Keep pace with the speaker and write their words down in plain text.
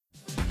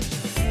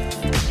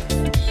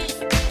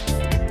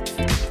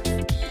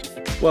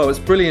Well, it's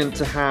brilliant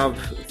to have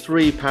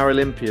three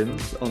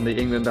Paralympians on the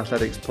England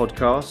Athletics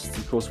podcast.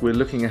 Of course, we're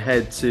looking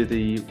ahead to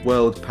the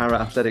World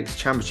Para-Athletics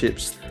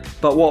Championships,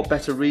 but what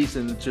better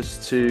reason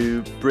just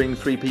to bring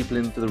three people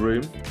into the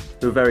room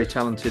who are very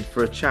talented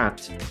for a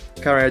chat.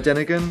 Karé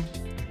Adenegan,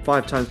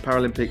 5 times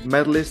Paralympic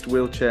medalist,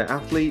 wheelchair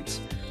athlete,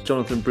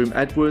 Jonathan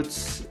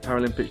Broom-Edwards,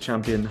 Paralympic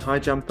champion high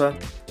jumper,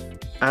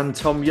 and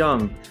Tom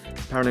Young,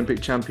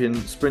 Paralympic champion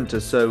sprinter.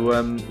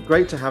 So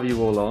great to have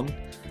you all on.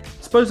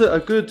 I suppose a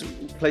good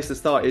place to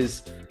start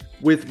is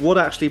with what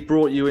actually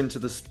brought you into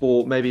the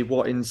sport, maybe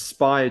what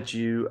inspired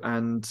you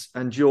and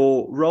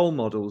your role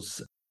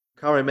models.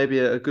 Karé, maybe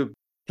a good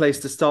place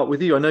to start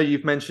with you. I know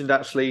you've mentioned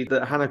actually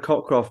that Hannah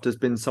Cockcroft has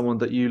been someone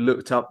that you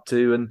looked up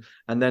to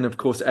and then of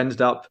course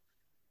ended up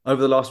over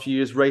the last few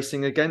years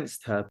racing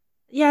against her.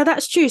 Yeah,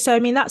 that's true. So, I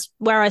mean, that's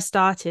where I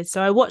started.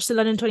 So I watched the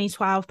London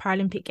 2012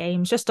 Paralympic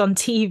Games just on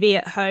TV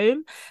at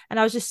home. And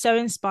I was just so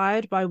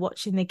inspired by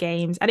watching the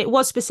games. And it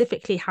was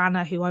specifically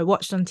Hannah who I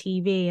watched on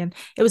TV. And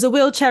it was a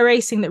wheelchair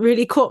racing that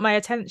really caught my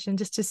attention,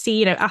 just to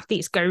see,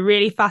 athletes go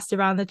really fast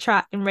around the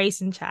track in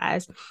racing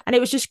chairs. And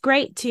it was just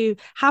great to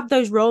have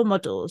those role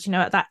models,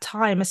 at that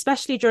time,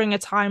 especially during a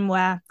time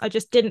where I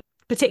just didn't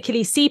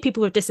particularly see people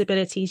with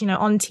disabilities,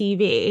 on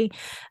TV,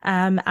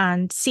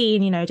 and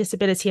seeing,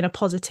 disability in a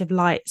positive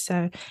light.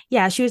 So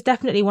yeah, she was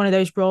definitely one of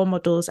those role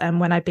models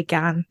when I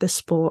began the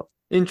sport.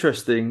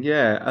 Interesting.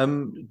 Yeah.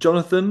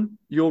 Jonathan,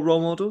 your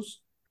role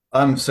models?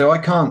 So I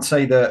can't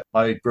say that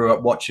I grew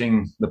up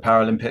watching the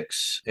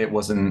Paralympics. It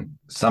wasn't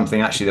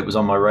something actually that was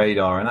on my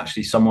radar. And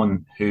actually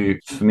someone who,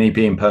 for me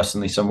being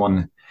personally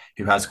someone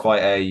who has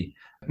quite a,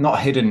 not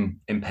a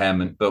hidden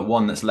impairment, but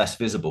one that's less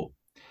visible,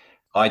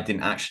 I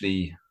didn't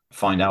actually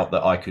find out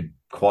that I could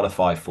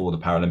qualify for the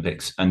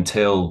Paralympics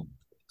until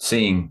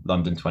seeing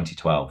London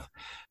 2012.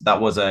 That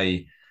was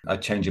a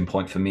changing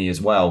point for me as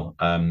well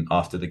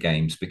after the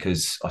games,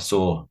 because I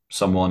saw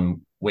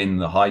someone win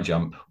the high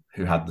jump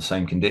who had the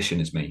same condition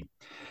as me.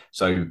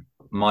 So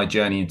my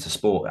journey into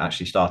sport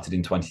actually started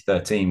in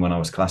 2013 when I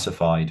was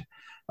classified,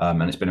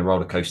 and it's been a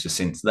roller coaster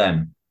since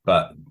then.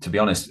 But to be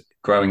honest,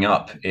 growing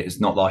up, it's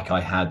not like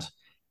I had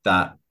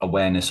that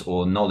awareness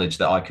or knowledge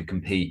that I could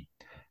compete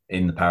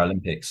in the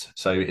Paralympics.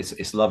 So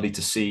it's lovely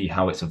to see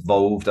how it's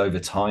evolved over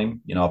time.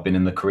 I've been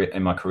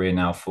in my career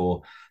now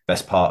for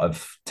best part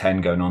of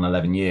 10 going on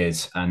 11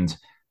 years, and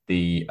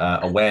the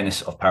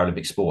awareness of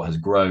Paralympic sport has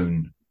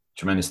grown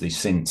tremendously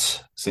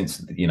since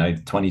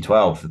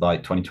 2012.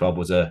 Like 2012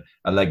 was a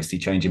legacy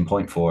changing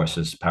point for us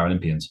as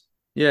Paralympians.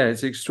 Yeah,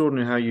 it's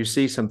extraordinary how you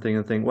see something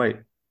and think, wait,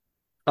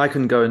 I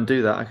can go and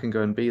do that. I can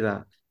go and be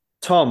that.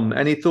 Tom,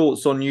 any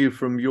thoughts on you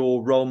from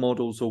your role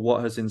models or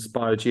what has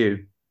inspired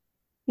you?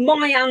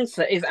 My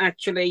answer is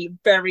actually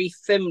very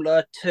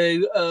similar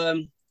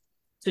to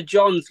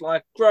John's.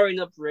 Like growing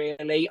up,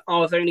 really, I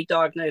was only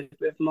diagnosed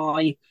with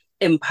my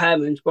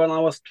impairment when I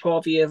was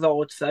 12 years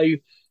old. So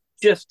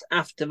just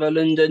after the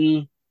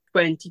London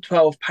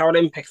 2012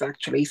 Paralympics,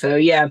 actually. So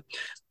yeah,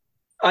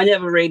 I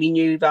never really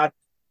knew that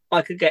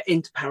I could get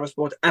into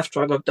parasport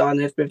after I got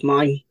diagnosed with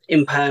my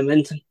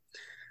impairment.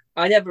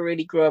 I never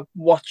really grew up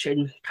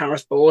watching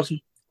parasport.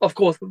 Of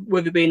course,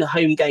 with it being the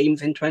home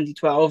games in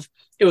 2012,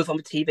 it was on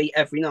the TV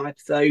every night.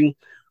 So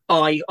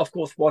I, of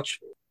course,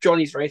 watched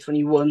Johnny's race when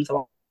he won.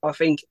 So I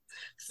think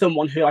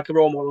someone who like a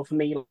role model for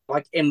me,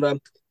 like in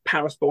the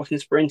parasport and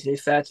sprinting,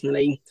 is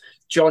certainly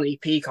Johnny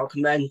Peacock.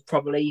 And then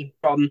probably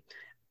from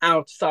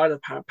outside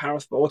of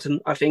parasport,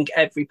 and I think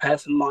every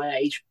person my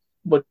age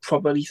would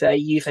probably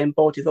say Usain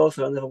Bolt is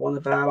also another one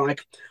of their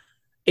like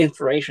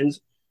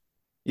inspirations.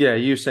 Yeah,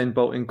 Usain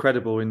Bolt,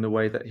 incredible in the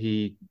way that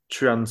he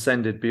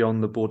transcended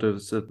beyond the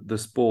borders of the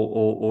sport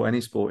or any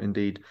sport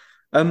indeed.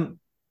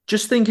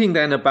 Just thinking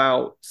then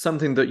about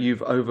something that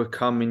you've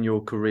overcome in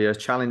your career, a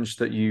challenge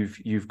that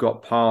you've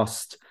got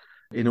past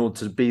in order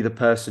to be the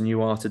person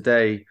you are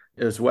today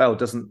as well.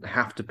 Doesn't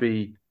have to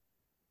be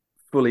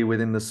fully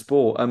within the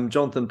sport.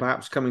 Jonathan,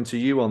 perhaps coming to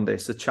you on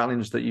this, a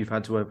challenge that you've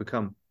had to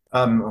overcome.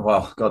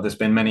 Well, God, there's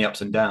been many ups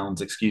and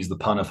downs, excuse the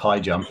pun of high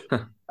jump.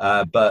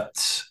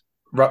 But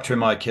rupturing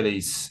my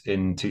Achilles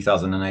in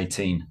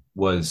 2018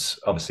 was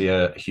obviously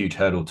a huge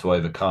hurdle to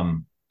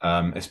overcome,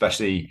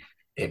 especially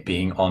it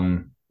being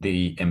on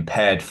my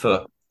impaired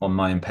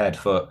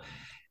foot.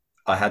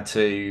 I had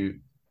to,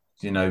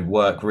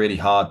 work really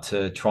hard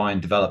to try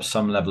and develop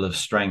some level of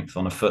strength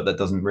on a foot that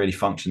doesn't really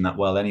function that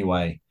well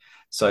anyway.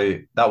 So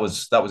that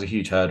was a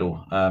huge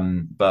hurdle.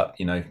 But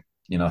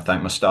I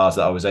thank my stars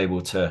that I was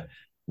able to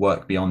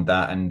work beyond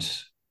that and,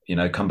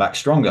 come back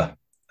stronger,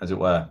 as it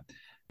were.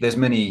 There's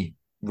many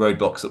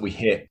roadblocks that we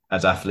hit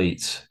as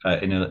athletes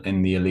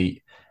in the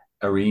elite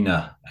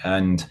arena,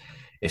 and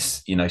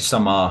it's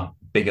some are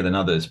bigger than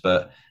others,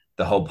 but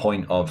the whole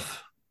point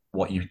of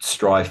what you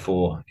strive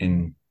for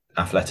in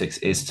athletics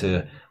is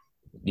to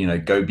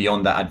go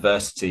beyond that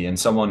adversity, and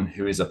someone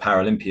who is a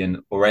Paralympian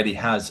already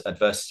has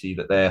adversity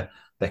that they're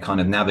kind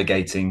of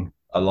navigating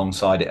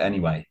alongside it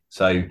anyway.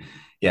 So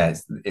yeah,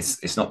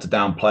 it's not to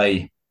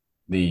downplay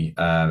the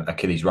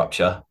Achilles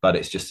rupture, but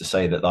it's just to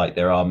say that like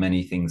there are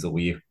many things that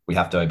we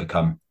have to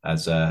overcome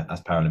as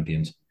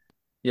Paralympians.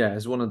 Yeah,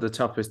 it's one of the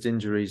toughest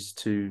injuries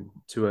to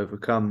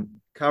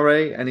overcome.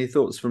 Karé, any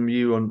thoughts from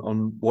you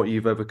on what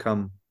you've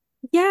overcome?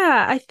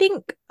 Yeah, I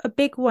think a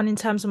big one in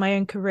terms of my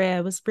own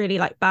career was really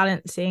like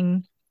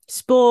balancing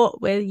sport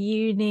with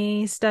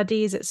uni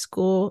studies at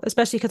school,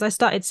 especially because I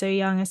started so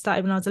young. I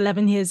started when I was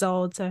 11 years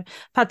old, so I've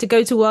had to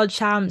go to world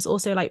champs,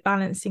 also like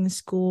balancing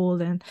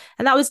school, and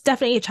that was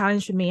definitely a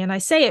challenge for me. And I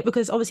say it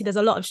because obviously there's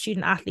a lot of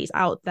student athletes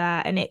out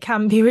there, and it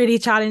can be really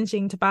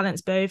challenging to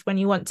balance both when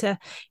you want to,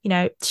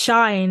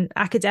 shine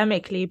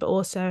academically but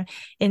also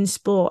in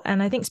sport.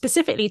 And I think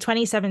specifically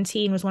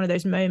 2017 was one of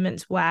those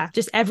moments where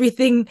just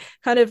everything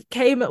kind of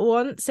came at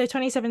once. So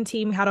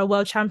 2017 we had our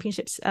world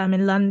championships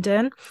in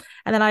London,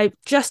 and then I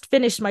just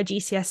finished my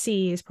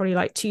GCSEs probably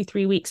like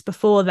 2-3 weeks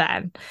before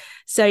then.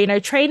 So,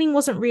 training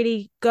wasn't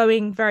really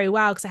going very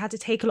well because I had to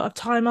take a lot of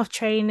time off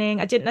training.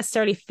 I didn't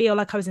necessarily feel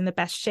like I was in the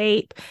best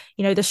shape.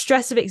 The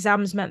stress of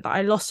exams meant that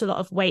I lost a lot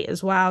of weight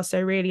as well.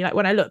 So really, like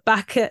when I look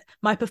back at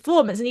my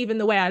performance and even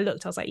the way I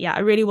looked, I was like, yeah, I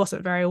really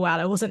wasn't very well.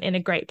 I wasn't in a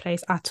great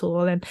place at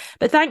all.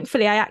 But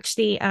thankfully, I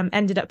actually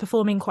ended up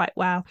performing quite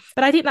well.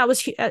 But I think that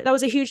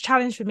was a huge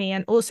challenge for me.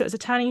 And also it's a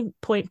turning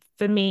point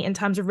for me in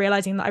terms of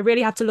realizing that I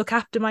really have to look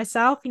after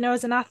myself,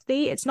 as an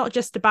athlete. It's not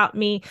just about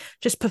me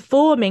just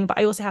performing, but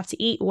I also have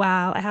to eat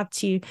well. I have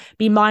to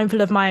be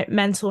mindful of my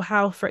mental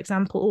health, for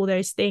example, all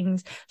those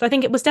things. So I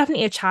think it was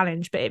definitely a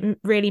challenge, but it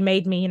really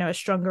made me, a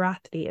stronger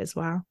athlete as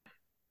well.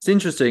 It's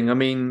interesting. I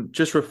mean,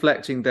 just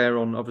reflecting there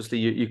on, obviously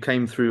you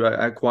came through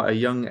at quite a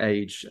young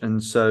age.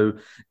 And so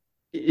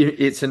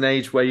it's an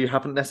age where you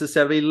haven't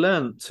necessarily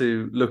learned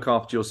to look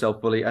after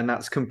yourself fully, and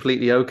that's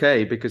completely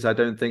okay, because I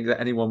don't think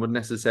that anyone would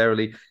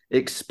necessarily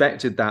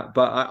expected that.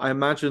 But I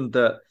imagine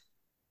that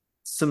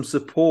some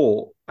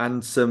support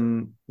and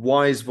some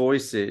wise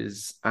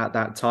voices at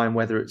that time,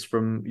 whether it's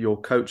from your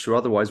coach or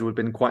otherwise, would have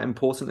been quite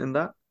important in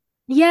that.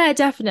 Yeah,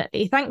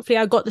 definitely. Thankfully,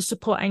 I got the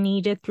support I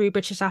needed through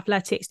British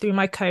Athletics, through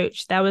my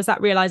coach. There was that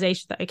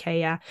realization that,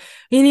 okay, yeah,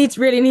 you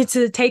really need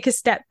to take a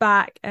step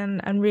back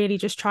and really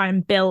just try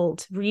and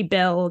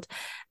rebuild.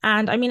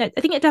 And I mean, I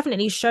think it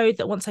definitely showed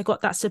that once I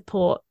got that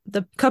support,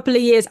 the couple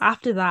of years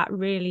after that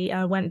really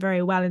went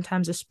very well in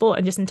terms of sport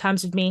and just in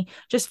terms of me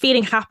just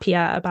feeling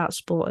happier about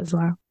sport as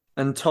well.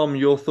 And Tom,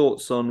 your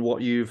thoughts on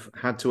what you've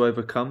had to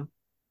overcome?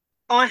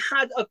 I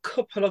had a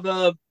couple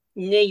of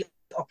knee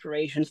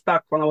operations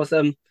back when I was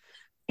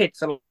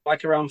kids, are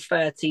like around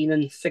 13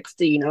 and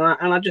 16.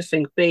 And I just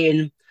think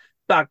being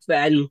back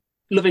then,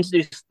 loving to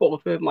do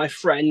sport with my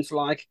friends,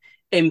 like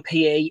in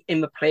PE,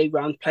 in the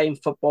playground, playing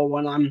football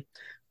when I'm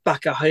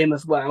back at home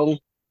as well.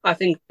 I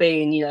think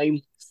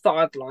being,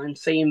 sidelined,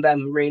 seeing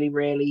them really,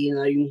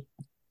 really,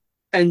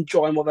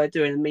 enjoying what they're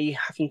doing and me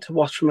having to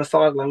watch from a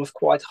sideline was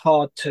quite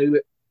hard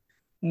to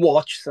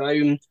watch.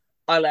 So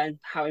I learned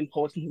how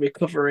important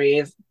recovery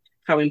is,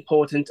 how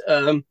important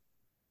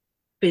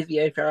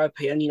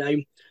physiotherapy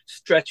and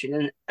stretching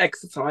and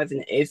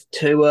exercising is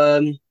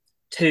to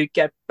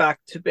get back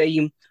to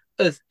being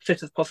as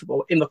fit as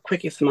possible in the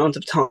quickest amount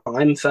of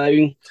time. So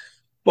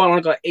when I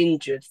got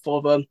injured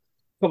for the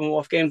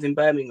Commonwealth Games in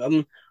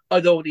Birmingham,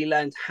 I'd already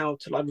learned how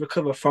to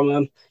recover from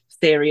a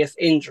serious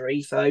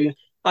injury. So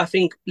I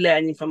think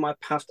learning from my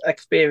past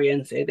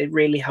experiences, it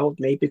really helped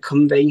me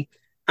become the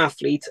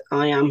athlete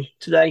I am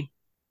today.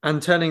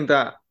 And turning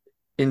that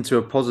into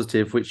a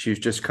positive, which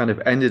you've just kind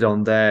of ended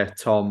on there,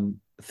 Tom,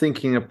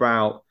 thinking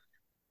about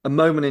a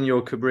moment in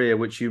your career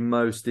which you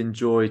most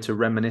enjoy to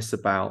reminisce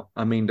about.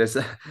 I mean, there's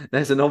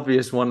an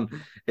obvious one,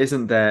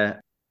 isn't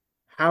there?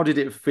 How did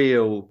it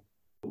feel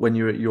when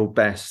you're at your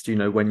best,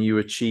 when you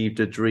achieved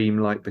a dream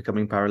like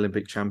becoming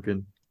Paralympic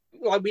champion?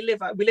 Like we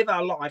live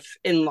our life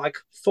in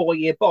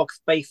 4-year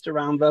box based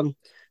around the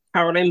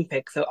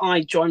Paralympics. So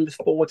I joined the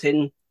sport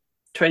in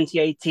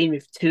 2018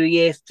 with 2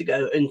 years to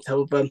go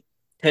until the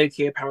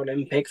Tokyo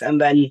Paralympics, and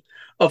then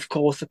of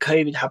course the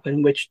COVID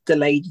happened, which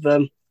delayed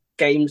the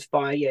games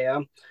by a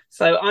year.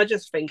 So I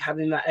just think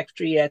having that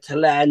extra year to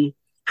learn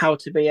how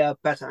to be a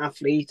better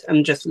athlete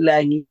and just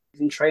learn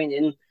using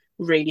training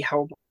really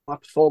helped my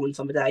performance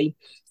on the day.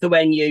 So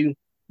when you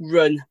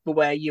run the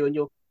way you and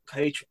your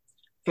coach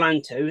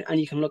plan to, and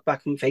you can look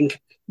back and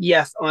think,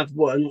 yes, I've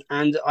won,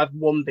 and I've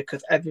won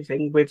because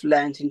everything we've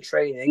learned in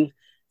training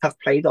have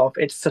played off.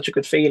 It's such a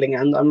good feeling,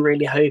 and I'm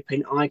really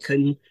hoping I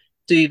can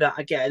do that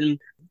again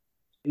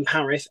in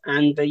Paris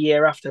and the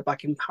year after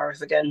back in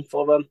Paris again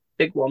for the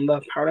big one,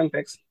 the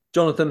Paralympics.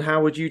 Jonathan,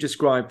 how would you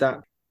describe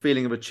that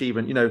feeling of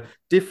achievement?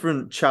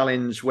 Different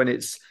challenge when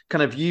it's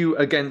kind of you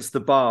against the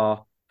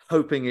bar,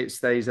 hoping it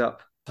stays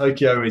up.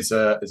 Tokyo is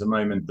a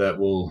moment that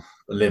will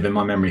live in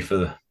my memory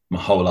for my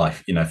whole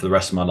life, for the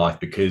rest of my life,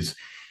 because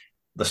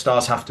the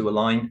stars have to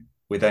align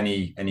with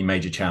any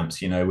major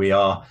champs. We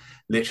are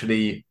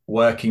literally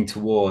working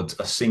towards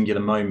a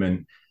singular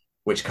moment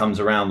which comes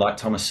around, like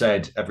Thomas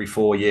said, every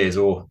 4 years,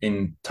 or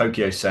in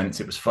Tokyo's sense,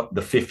 it was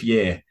the 5th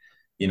year,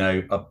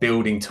 of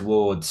building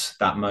towards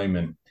that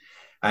moment.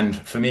 And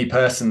for me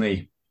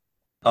personally,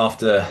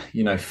 after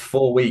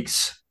 4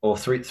 weeks or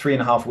three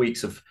and a half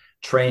weeks of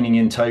training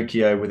in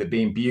Tokyo, with it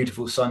being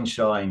beautiful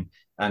sunshine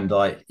and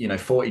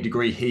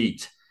 40-degree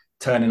heat,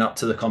 turning up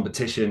to the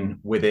competition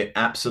with it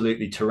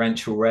absolutely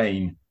torrential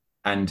rain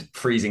and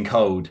freezing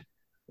cold,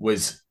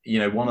 was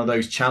one of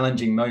those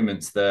challenging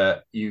moments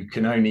that you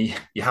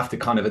have to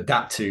kind of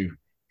adapt to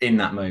in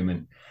that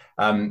moment.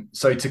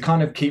 So to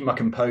kind of keep my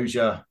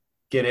composure,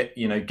 get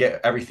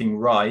everything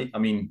right. I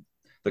mean,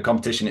 the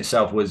competition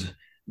itself was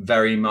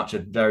very much a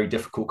very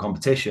difficult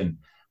competition,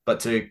 but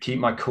to keep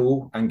my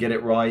cool and get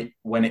it right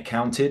when it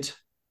counted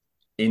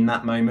in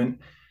that moment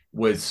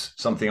was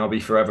something I'll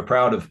be forever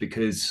proud of,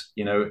 because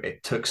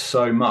it took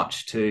so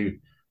much to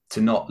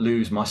not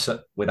lose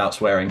without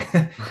swearing,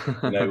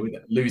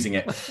 losing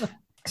it.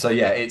 So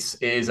yeah, it's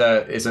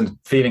a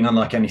feeling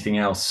unlike anything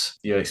else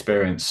you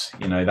experience.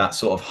 That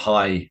sort of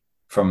high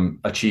from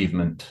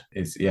achievement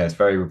it's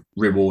very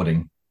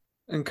rewarding.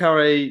 And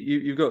Karé,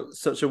 you've got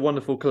such a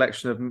wonderful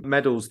collection of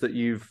medals that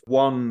you've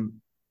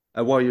won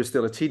while you were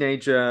still a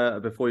teenager,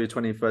 before your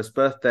 21st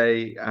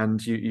birthday,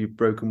 and you've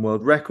broken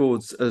world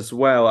records as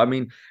well. I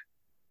mean,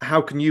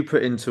 how can you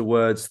put into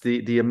words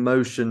the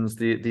emotions,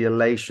 the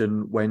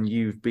elation when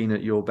you've been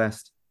at your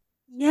best?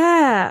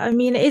 Yeah, I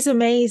mean, it is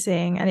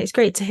amazing. And it's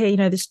great to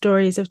hear, the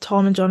stories of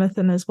Tom and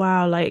Jonathan as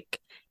well. Like,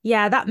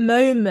 yeah, that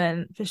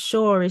moment for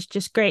sure is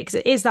just great, because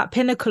it is that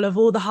pinnacle of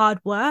all the hard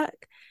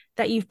work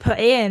that you've put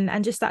in,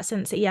 and just that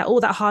sense that, yeah, all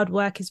that hard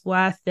work is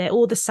worth it,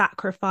 all the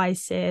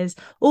sacrifices,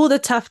 all the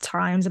tough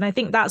times. And I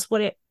think that's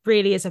what it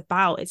really is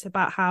about. It's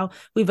about how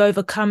we've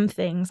overcome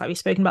things, like we've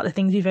spoken about the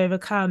things we've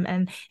overcome,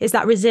 and it's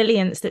that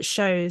resilience that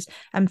shows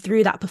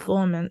through that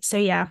performance. So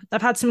yeah,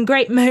 I've had some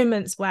great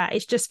moments where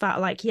it's just felt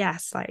like,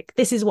 yes, like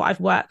this is what I've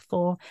worked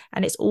for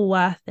and it's all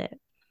worth it.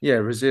 Yeah,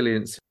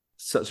 resilience,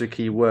 such a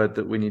key word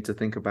that we need to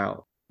think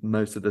about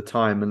most of the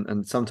time,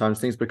 and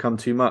sometimes things become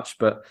too much,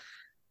 but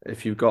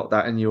if you've got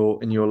that in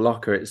your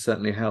locker, it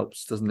certainly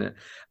helps, doesn't it?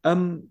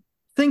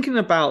 Thinking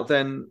about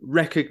then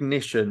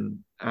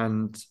recognition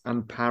and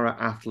para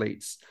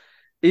athletes,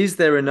 is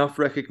there enough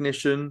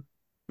recognition?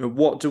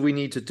 What do we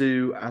need to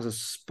do as a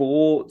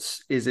sport?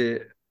 Is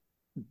it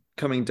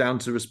coming down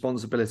to the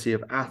responsibility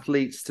of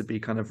athletes to be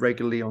kind of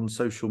regularly on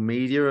social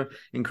media,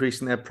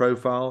 increasing their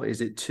profile? Is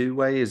it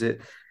two-way? Is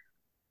it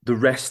the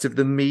rest of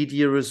the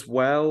media as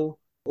well?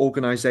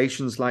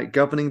 Organizations like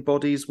governing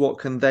bodies, what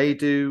can they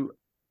do?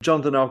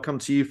 Jonathan, I'll come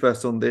to you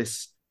first on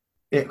this.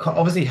 It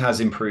obviously has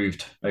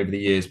improved over the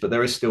years, but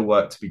there is still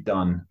work to be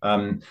done.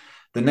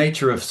 The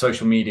nature of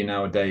social media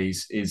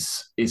nowadays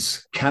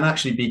can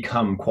actually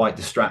become quite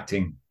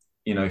distracting,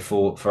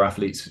 for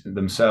athletes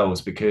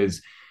themselves,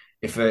 because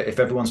if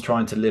everyone's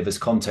trying to live as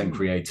content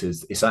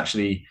creators, it's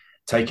actually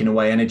taking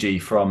away energy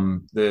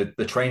from the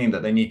training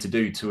that they need to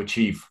do to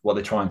achieve what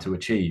they're trying to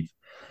achieve.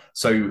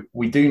 So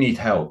we do need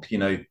help.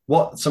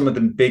 What some of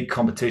the big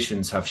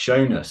competitions have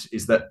shown us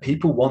is that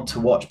people want to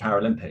watch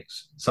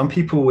Paralympics. Some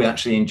people will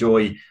actually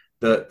enjoy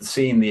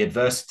seeing the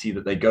adversity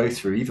that they go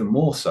through even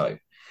more so.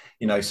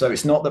 So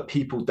it's not that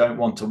people don't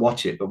want to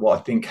watch it, but what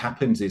I think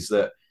happens is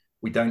that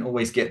we don't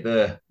always get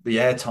the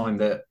airtime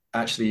that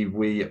actually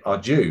we are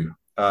due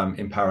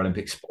in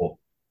Paralympic sport.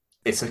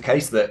 It's a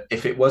case that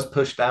if it was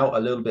pushed out a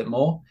little bit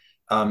more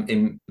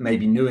in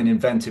maybe new and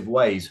inventive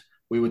ways,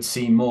 we would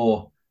see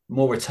more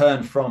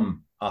return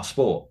from our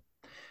sport.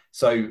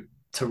 So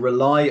to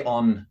rely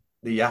on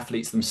the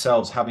athletes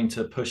themselves having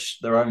to push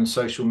their own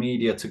social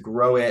media to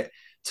grow it,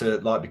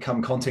 to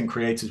become content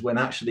creators, when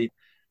actually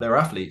they're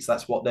athletes,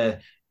 that's what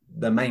their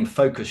main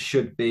focus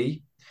should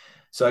be.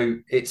 So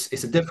it's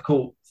a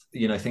difficult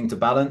thing to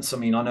balance. I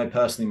mean, I know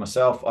personally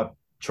myself, I've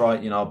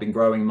tried, I've been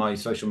growing my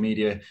social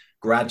media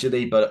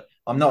gradually, but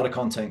I'm not a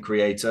content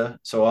creator,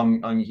 so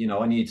I'm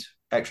I need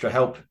extra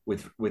help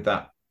with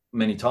that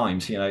many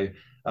times.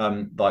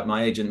 Like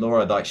my agent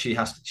Laura, she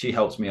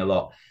helps me a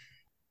lot,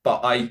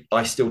 but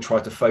I still try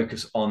to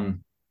focus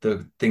on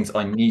the things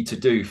I need to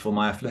do for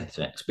my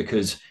athletics,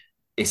 because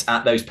it's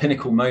at those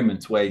pinnacle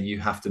moments where you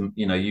have to,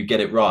 you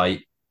get it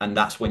right, and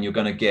that's when you're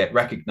going to get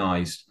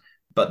recognized.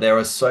 But there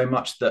is so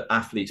much that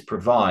athletes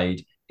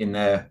provide in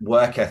their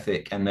work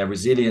ethic and their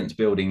resilience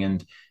building,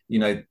 and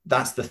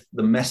that's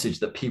the message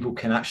that people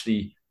can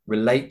actually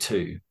relate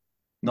to,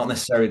 not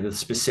necessarily the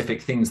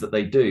specific things that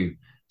they do.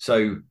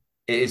 So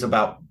it is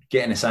about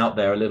getting us out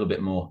there a little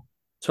bit more.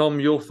 Tom,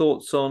 your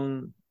thoughts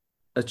on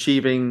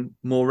achieving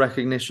more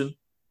recognition?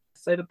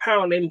 So the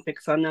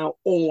Paralympics are now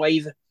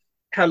always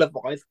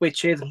televised,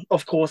 which is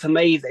of course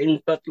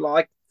amazing, but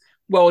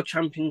World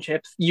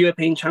Championships,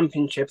 European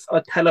Championships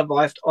are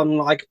televised on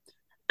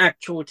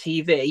actual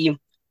TV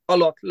a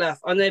lot less.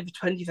 I know the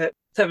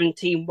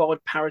 2017 World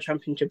Para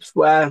Championships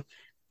were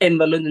in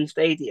the London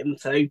Stadium,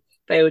 so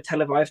they were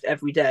televised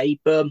every day,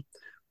 but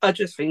I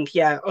just think,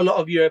 a lot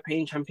of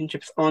European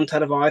Championships aren't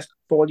televised.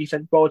 For what you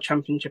said, World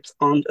Championships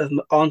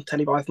aren't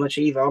televised much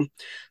either.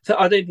 So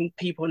I don't think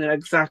people know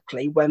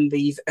exactly when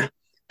these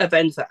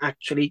events are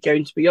actually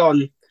going to be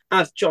on.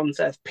 As John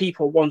says,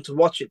 people want to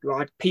watch it.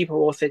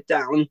 People will sit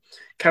down,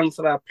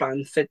 cancel our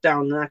plans, sit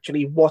down and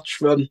actually watch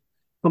them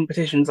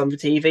competitions on the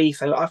TV.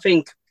 So I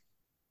think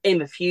in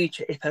the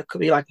future, if there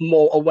could be like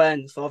more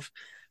awareness of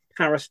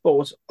para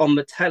sport on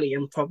the telly,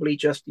 and probably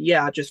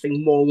I just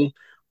think more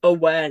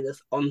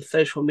awareness on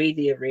social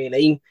media,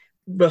 really,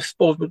 the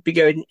sport would be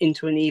going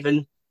into an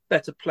even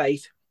better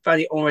place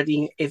than it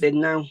already is in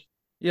now.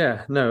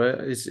 Yeah, no,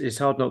 it's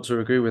hard not to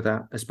agree with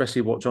that,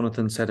 especially what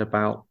Jonathan said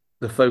about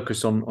the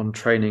focus on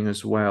training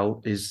as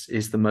well is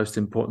the most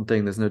important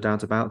thing. There's no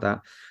doubt about that.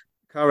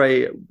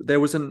 Karé, there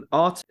was an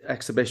art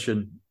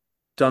exhibition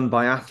done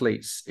by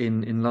athletes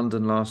in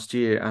London last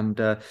year, and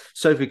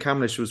Sophie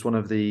Camlish was one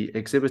of the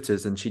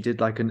exhibitors, and she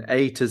did like an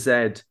A to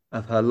Z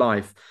of her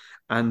life.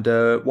 And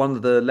one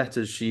of the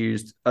letters she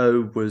used,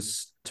 O,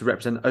 was to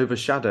represent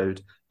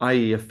overshadowed,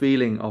 i.e., a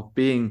feeling of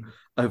being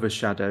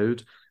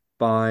overshadowed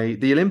by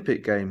the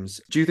Olympic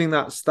Games. Do you think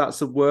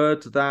that's a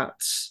word that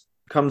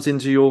comes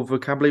into your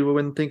vocabulary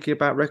when thinking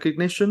about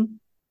recognition?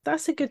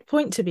 That's a good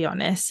point, to be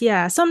honest.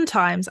 Yeah,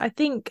 sometimes I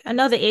think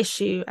another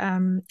issue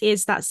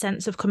is that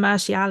sense of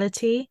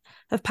commerciality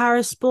of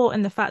parasport,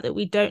 and the fact that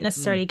we don't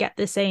necessarily get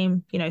the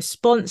same,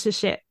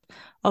 sponsorship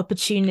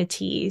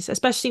opportunities,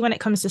 especially when it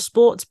comes to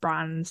sports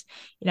brands.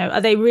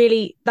 Are they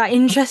really that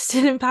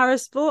interested in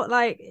parasport?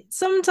 Like,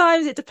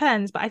 sometimes it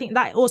depends, but I think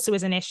that also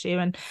is an issue.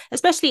 And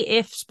especially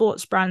if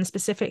sports brands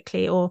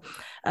specifically, or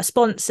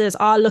sponsors,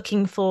 are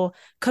looking for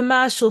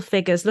commercial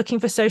figures, looking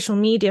for social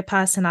media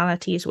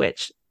personalities,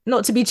 which,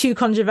 not to be too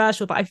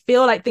controversial, but I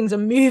feel like things are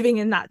moving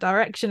in that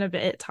direction a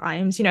bit at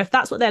times. If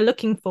that's what they're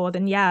looking for,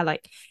 then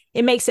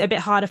it makes it a bit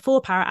harder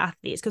for para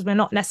athletes, because we're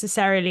not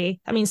necessarily,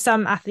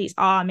 some athletes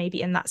are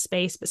maybe in that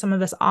space, but some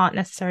of us aren't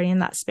necessarily in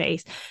that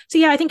space. So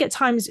yeah, I think at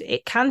times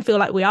it can feel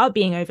like we are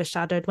being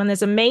overshadowed when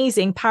there's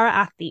amazing para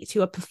athletes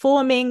who are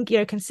performing,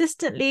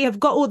 consistently, have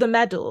got all the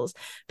medals,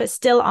 but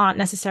still aren't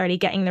necessarily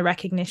getting the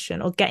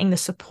recognition or getting the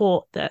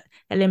support that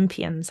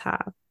Olympians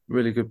have.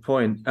 Really good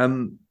point.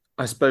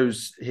 I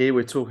suppose here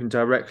we're talking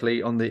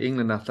directly on the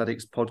England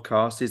Athletics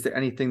podcast. Is there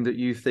anything that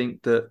you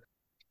think that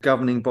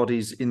governing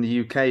bodies in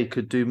the UK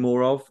could do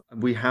more of?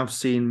 We have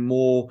seen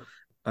more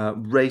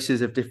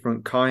races of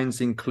different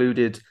kinds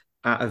included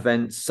at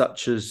events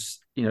such as,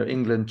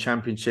 England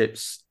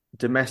Championships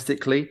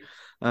domestically.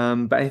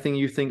 But anything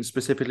you think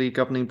specifically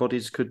governing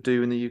bodies could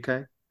do in the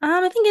UK?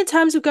 I think in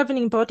terms of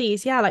governing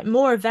bodies, like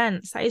more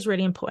events, that is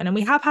really important. And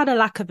we have had a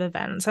lack of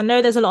events. I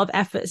know there's a lot of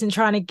efforts in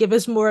trying to give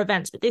us more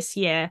events, but this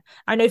year,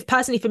 I know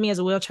personally for me as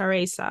a wheelchair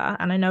racer,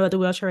 and I know other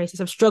wheelchair racers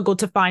have struggled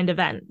to find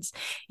events,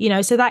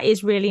 so that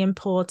is really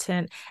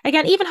important.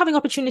 Again, even having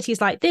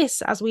opportunities like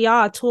this, as we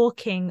are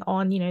talking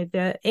on,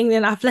 the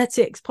England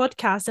Athletics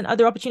podcast, and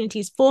other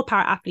opportunities for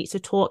para athletes to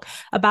talk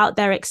about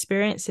their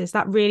experiences,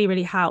 that really,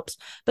 really helps.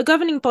 But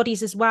governing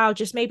bodies as well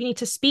just maybe need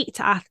to speak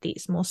to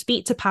athletes more,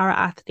 speak to para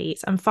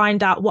athletes, and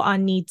find out what our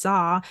needs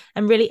are,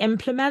 and really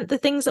implement the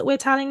things that we're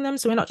telling them.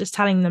 So we're not just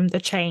telling them the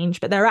change,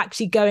 but they're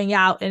actually going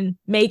out and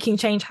making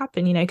change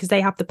happen, because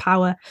they have the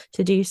power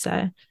to do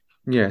so.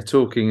 Yeah,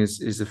 talking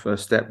is the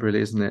first step,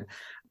 really, isn't it?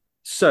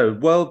 So,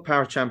 World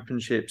Para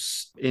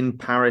Championships in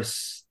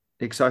Paris,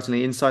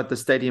 excitingly, inside the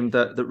stadium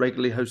that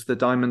regularly hosts the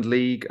Diamond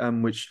League,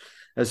 which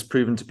has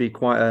proven to be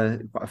quite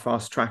a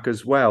fast track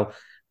as well.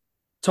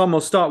 Tom,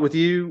 I'll start with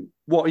you.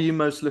 What are you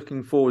most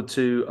looking forward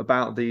to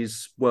about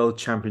these World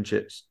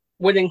Championships?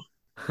 Winning.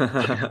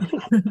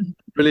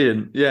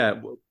 Brilliant. Yeah,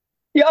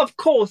 of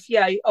course.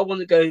 I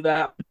want to go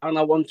there, and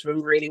I want to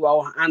win really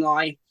well, and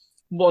I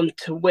want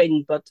to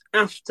win. But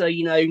after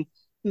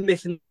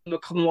missing the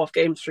Commonwealth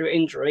Games through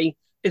injury,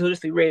 it'll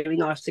just be really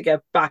nice to get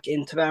back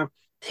into their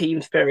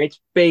team spirit,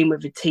 being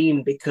with the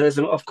team, because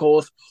of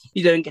course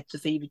you don't get to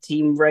see the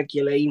team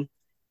regularly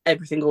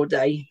every single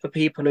day, for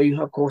people who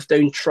of course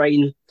don't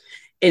train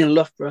in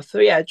Loughborough.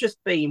 So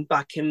just being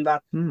back in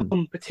that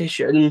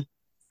competition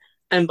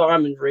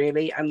environment,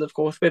 really. And of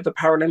course, with the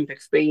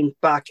Paralympics being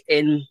back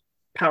in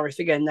Paris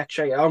again next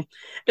year,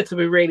 it'll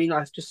be really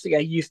nice just to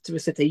get used to the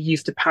city,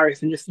 used to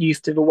Paris, and just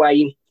used to the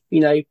way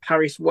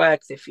Paris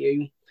works, if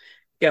you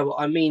get what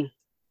I mean.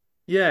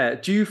 Yeah.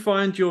 Do you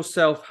find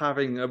yourself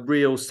having a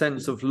real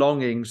sense of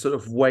longing, sort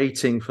of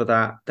waiting for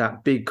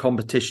that big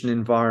competition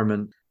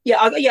environment?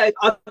 I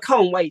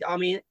can't wait.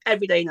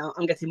 Every day now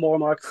I'm getting more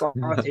and more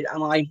excited,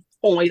 and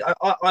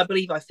I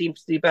believe I seem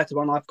to do better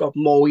when I've got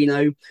more,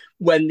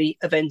 when the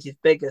event is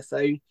bigger. So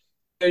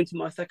going to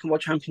my second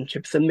World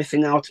Championships and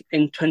missing out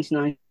in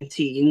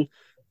 2019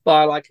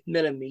 by like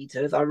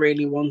millimeters, I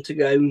really want to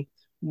go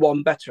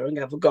one better and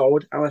get the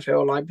gold. And I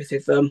feel like this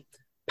is the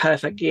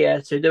perfect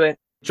year to do it.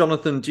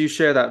 Jonathan, do you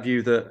share that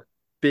view that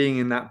being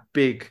in that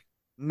big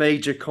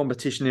major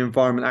competition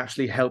environment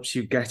actually helps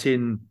you get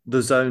in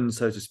the zone,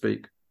 so to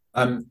speak?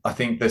 I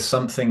think there's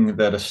something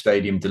that a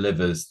stadium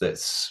delivers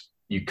that's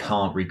you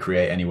can't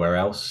recreate anywhere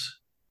else.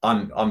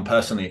 I'm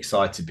personally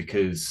excited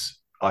because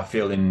I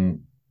feel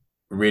in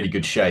really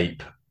good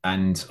shape,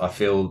 and I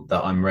feel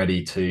that I'm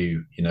ready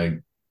to,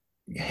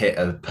 hit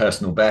a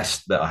personal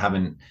best that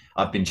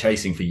I've been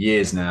chasing for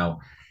years now.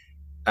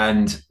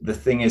 And the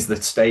thing is,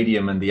 the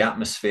stadium and the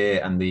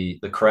atmosphere and the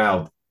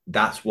crowd,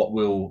 that's what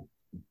will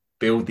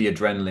build the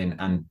adrenaline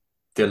and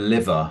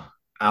deliver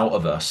out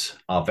of us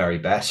our very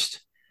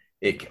best,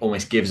 it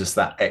almost gives us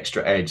that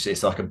extra edge.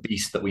 It's like a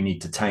beast that we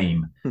need to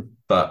tame.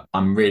 But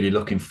I'm really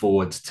looking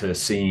forward to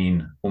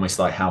seeing almost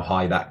like how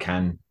high that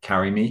can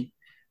carry me,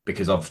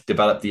 because I've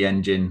developed the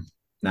engine.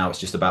 Now it's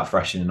just about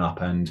freshening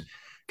up and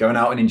going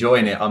out and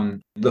enjoying it.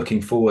 I'm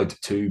looking forward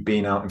to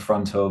being out in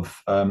front of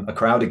a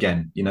crowd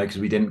again, because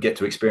we didn't get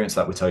to experience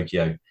that with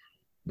Tokyo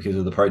because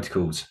of the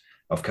protocols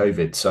of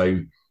COVID. So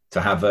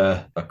to have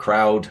a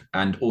crowd,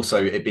 and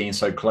also it being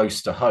so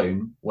close to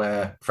home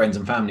where friends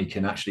and family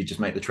can actually just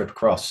make the trip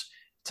across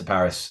to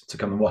Paris to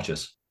come and watch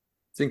us.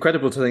 It's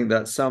incredible to think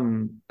that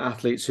some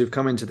athletes who've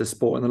come into the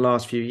sport in the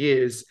last few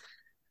years,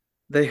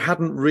 they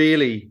hadn't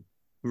really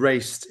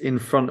raced in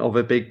front of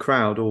a big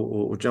crowd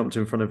or jumped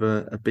in front of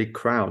a big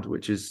crowd,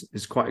 which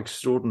is quite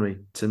extraordinary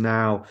to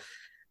now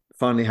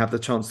finally have the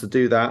chance to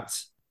do that.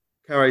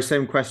 Karé,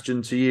 same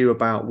question to you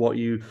about what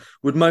you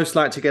would most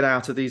like to get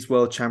out of these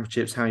World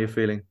Championships, how you're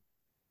feeling.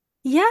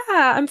 Yeah,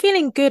 I'm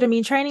feeling good. I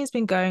mean, training's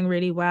been going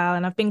really well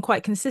and I've been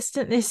quite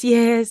consistent this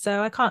year,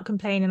 so I can't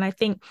complain. And I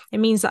think it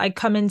means that I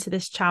come into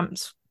this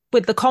champs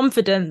with the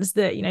confidence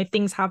that,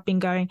 things have been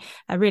going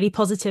really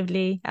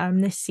positively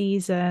this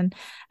season.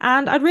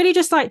 And I'd really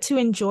just like to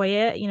enjoy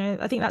it.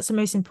 I think that's the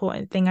most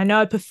important thing. I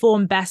know I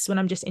perform best when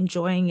I'm just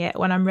enjoying it,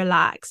 when I'm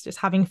relaxed, just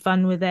having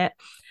fun with it.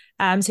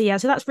 So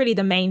that's really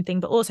the main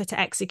thing, but also to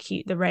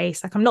execute the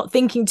race. Like, I'm not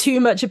thinking too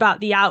much about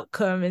the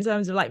outcome in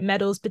terms of like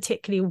medals,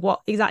 particularly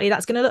what exactly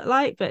that's going to look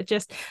like. But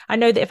just, I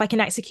know that if I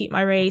can execute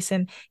my race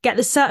and get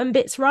the certain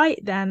bits right,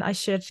 then I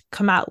should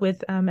come out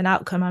with an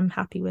outcome I'm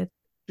happy with.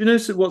 Do you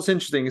know what's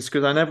interesting is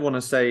because I never want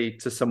to say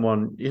to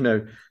someone,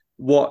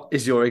 what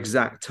is your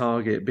exact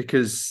target?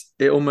 Because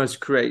it almost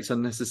creates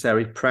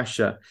unnecessary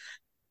pressure.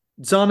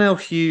 Darnell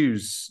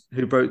Hughes,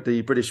 who broke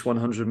the British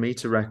 100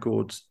 meter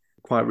record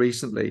quite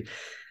recently,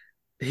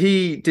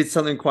 he did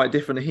something quite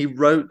different. He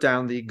wrote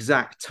down the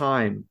exact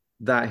time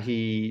that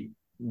he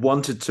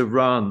wanted to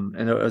run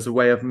as a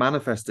way of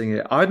manifesting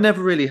it. I'd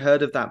never really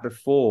heard of that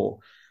before.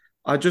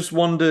 I just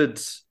wondered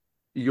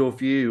your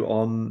view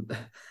on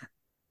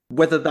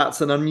whether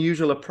that's an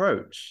unusual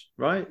approach,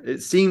 right?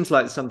 It seems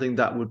like something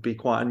that would be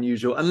quite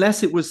unusual,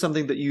 unless it was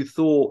something that you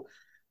thought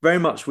very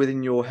much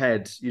within your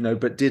head,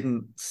 but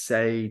didn't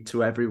say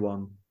to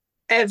everyone.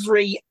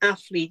 Every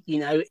athlete,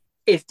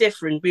 is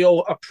different. We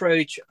all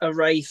approach a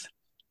race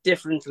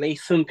differently.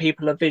 Some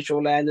people are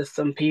visual learners,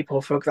 some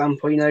people, for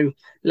example,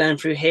 learn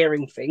through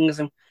hearing things.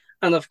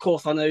 And of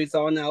course, I know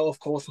Darnell, of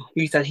course,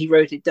 you said he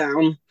wrote it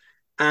down.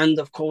 And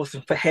of course,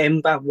 for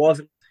him, that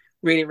was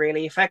really,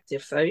 really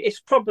effective. So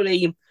it's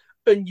probably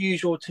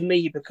unusual to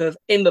me because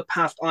in the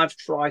past, I've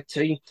tried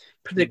to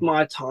predict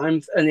my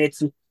times and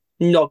it's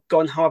not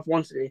gone how I've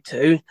wanted it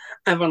to.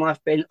 And then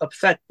I've been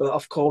upset. But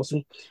of course,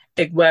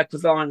 it worked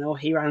with Darnell.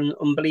 He ran an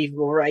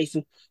unbelievable race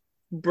and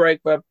broke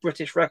the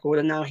British record,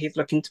 and now he's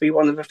looking to be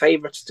one of the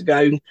favourites to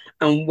go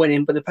and win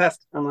in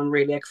Budapest. And I'm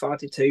really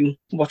excited to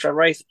watch that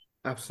race.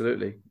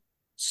 Absolutely.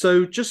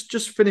 So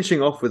just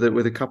finishing off with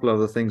a couple of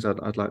other things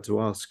I'd like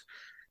to ask.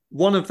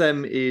 One of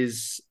them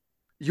is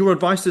your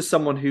advice to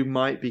someone who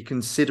might be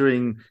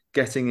considering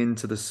getting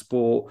into the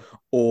sport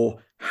or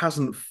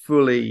hasn't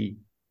fully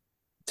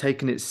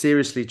taken it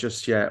seriously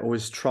just yet, or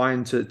is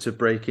trying to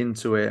break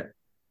into it.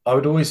 I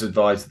would always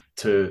advise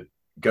to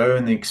go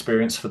and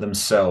experience for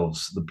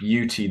themselves the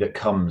beauty that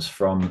comes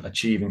from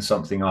achieving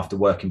something after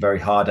working very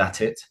hard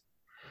at it.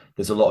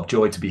 There's a lot of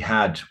joy to be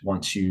had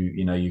once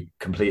you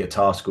complete a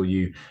task or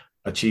you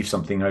achieve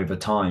something over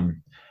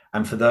time.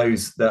 And for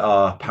those that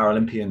are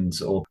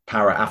Paralympians or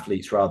para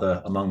athletes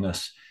rather among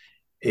us,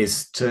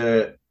 is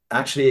to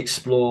actually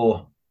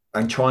explore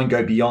and try and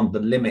go beyond the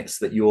limits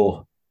that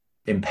your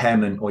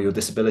impairment or your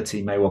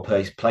disability may well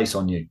place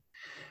on you.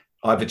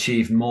 I've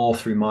achieved more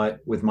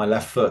with my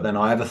left foot than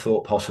I ever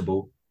thought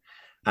possible.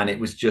 And it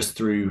was just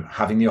through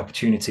having the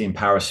opportunity in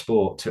para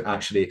sport to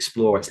actually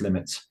explore its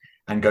limits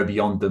and go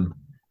beyond them,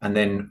 and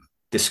then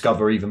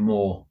discover even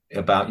more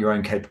about your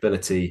own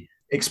capability,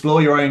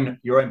 explore your own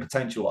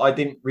potential. I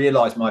didn't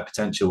realize my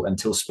potential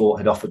until sport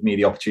had offered me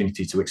the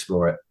opportunity to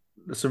explore it.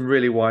 Some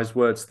really wise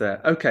words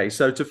there. Okay,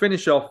 so to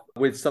finish off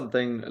with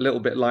something a little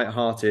bit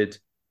lighthearted,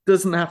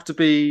 doesn't have to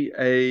be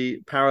a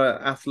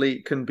para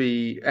athlete, can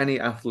be any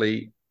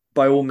athlete.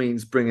 By all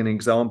means, bring in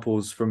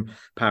examples from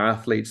para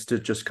athletes to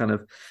just kind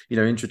of,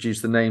 introduce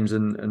the names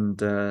and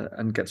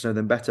get to know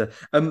them better.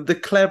 The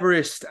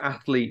cleverest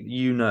athlete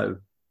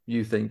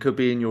you think could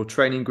be in your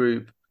training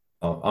group.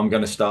 Oh, I'm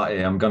going to start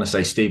here. I'm going to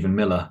say Stephen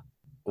Miller,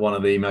 one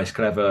of the most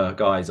clever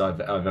guys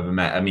I've ever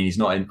met. I mean, he's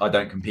not I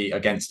don't compete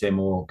against him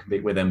or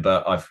compete with him,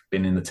 but I've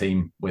been in the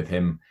team with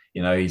him.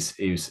 He was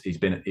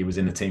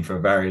in the team for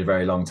a very,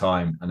 very long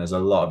time, and there's a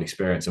lot of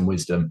experience and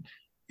wisdom.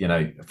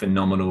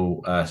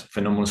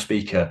 Phenomenal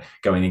speaker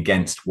going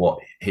against what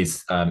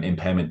his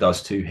impairment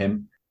does to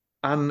him.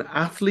 An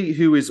athlete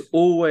who is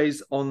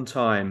always on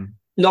time.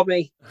 Not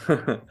me.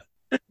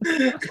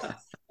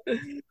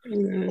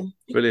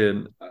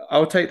 Brilliant.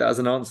 I'll take that as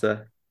an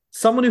answer.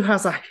 Someone who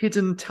has a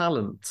hidden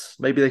talent.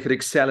 Maybe they could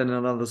excel in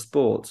another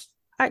sport.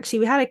 Actually,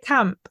 we had a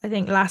camp, I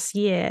think, last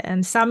year,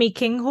 and Sammy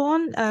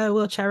Kinghorn, a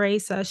wheelchair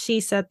racer, she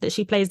said that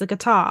she plays the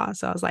guitar.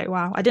 So I was like,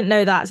 wow, I didn't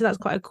know that. So that's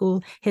quite a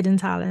cool hidden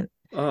talent.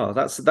 Oh,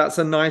 that's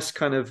a nice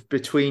kind of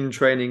between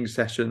training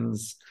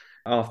sessions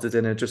after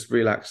dinner, just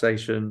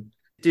relaxation.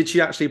 Did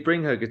she actually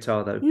bring her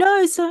guitar though?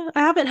 No, so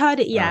I haven't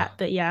heard it yet,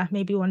 but yeah,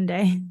 maybe one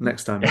day.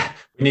 Next time.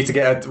 We need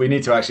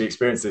to actually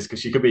experience this, because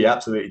she could be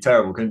absolutely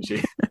terrible, couldn't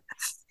she?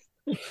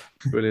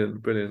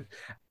 Brilliant.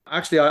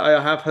 Actually, I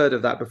have heard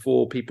of that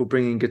before, people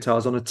bringing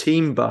guitars on a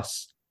team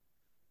bus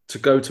to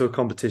go to a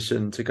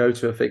competition, to go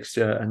to a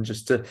fixture, and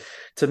just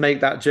to make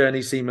that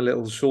journey seem a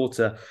little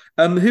shorter.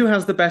 Who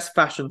has the best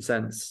fashion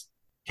sense?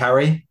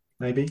 Karé,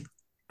 maybe?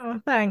 Oh,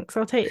 thanks.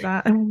 I'll take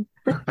that.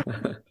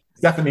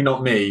 Definitely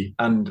not me.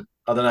 And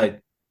I don't know.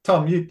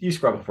 Tom, you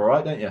scrub up all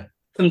right, don't you?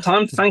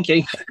 Sometimes, thank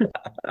you.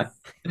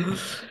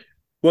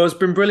 Well, it's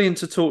been brilliant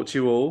to talk to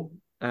you all,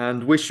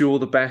 and wish you all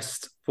the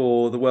best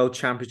for the World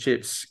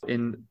Championships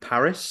in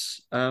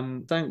Paris.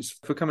 Thanks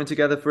for coming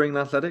together for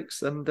England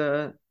Athletics, and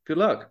good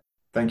luck.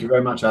 Thank you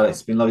very much, Alex.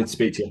 It's been lovely to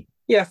speak to you.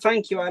 Yeah,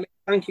 thank you, Alex.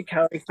 Thank you,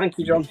 Karé. Thank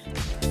you, John.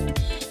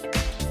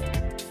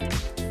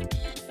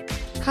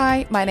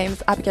 Hi, my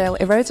name's Abigail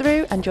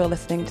Irosaru, and you're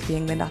listening to the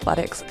England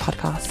Athletics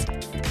podcast.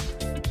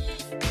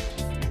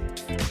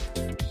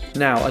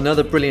 Now,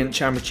 another brilliant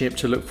championship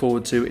to look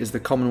forward to is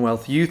the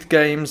Commonwealth Youth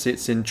Games.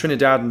 It's in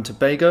Trinidad and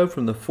Tobago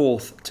from the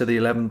 4th to the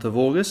 11th of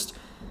August.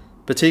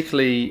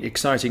 Particularly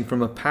exciting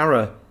from a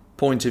para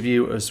point of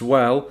view as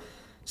well.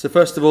 So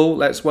first of all,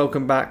 let's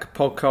welcome back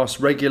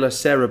podcast regular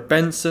Sarah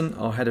Benson,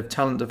 our Head of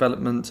Talent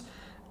Development,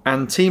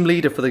 and team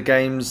leader for the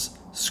Games,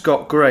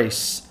 Scott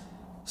Grace.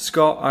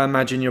 Scott, I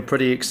imagine you're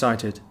pretty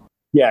excited.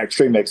 Yeah,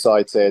 extremely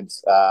excited.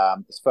 It's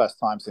the first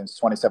time since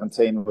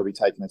 2017 we'll be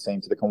taking the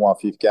team to the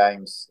Commonwealth Youth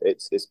Games.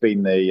 It's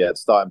been the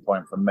starting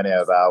point for many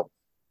of our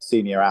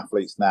senior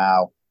athletes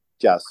now,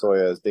 Jazz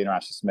Sawyers, Dina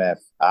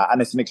Asher-Smith,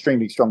 and it's an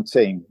extremely strong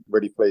team.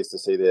 Really pleased to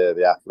see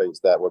the athletes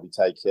that we'll be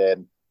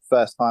taking.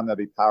 First time there'll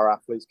be para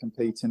athletes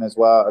competing as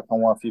well at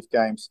Commonwealth Youth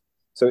Games.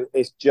 So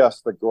it's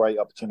just a great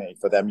opportunity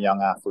for them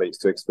young athletes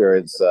to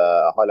experience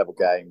high-level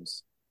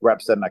games,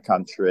 represent their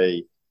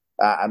country,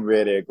 and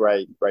really a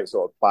great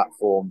sort of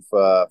platform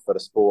for the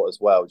sport as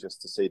well,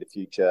 just to see the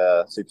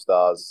future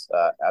superstars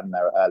and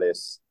their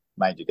earliest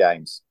major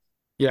games.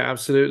 Yeah,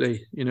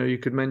 absolutely. You know, you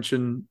could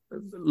mention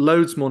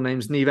loads more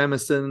names. Neve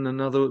Emerson,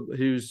 another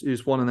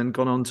who's won and then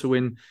gone on to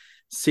win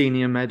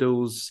senior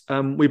medals.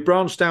 We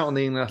branched out on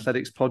the England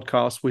Athletics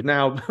podcast. We've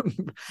now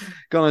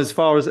gone as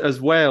far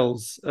as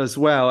Wales as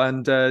well.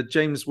 And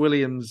James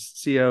Williams,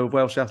 CEO of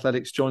Welsh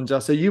Athletics, joins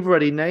us. So you've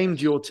already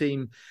named your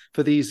team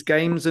for these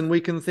games, and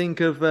we can think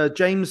of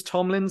James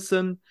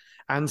Tomlinson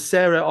and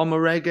Sarah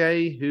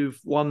Omorege, who've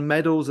won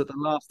medals at the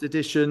last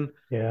edition.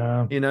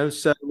 Yeah. You know,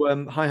 so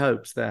high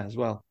hopes there as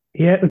well.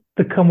 Yeah,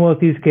 the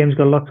Commonwealth Youth Games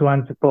got a lot to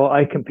answer for.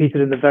 I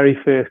competed in the very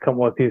first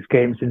Commonwealth Youth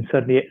Games in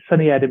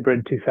sunny Edinburgh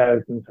in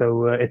 2000.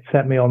 So it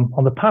set me on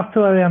the path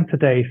to where I am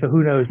today. So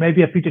who knows?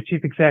 Maybe a future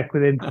chief exec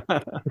within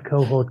the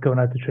cohort going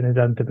out to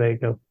Trinidad and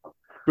Tobago.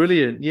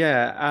 Brilliant,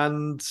 yeah.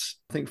 And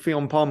I think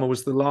Fionn Palmer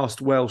was the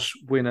last Welsh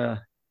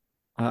winner.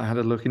 I had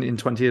a look in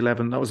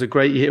 2011. That was a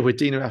great year with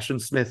Dina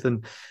Asher-Smith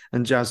and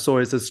Jazz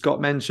Sawyers, as Scott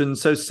mentioned.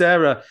 So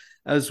Sarah,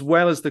 as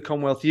well as the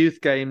Commonwealth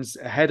Youth Games,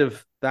 ahead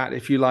of that,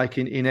 if you like,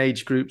 in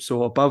age groups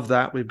or above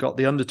that, we've got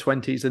the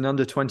under-20s and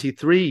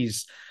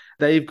under-23s.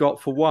 They've got,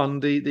 for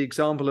one, the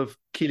example of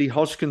Keely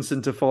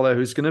Hodgkinson to follow,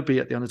 who's going to be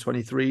at the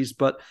under-23s.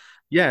 But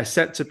yeah,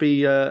 set to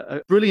be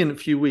a brilliant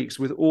few weeks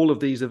with all of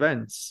these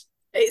events.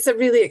 It's a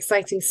really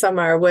exciting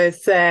summer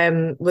with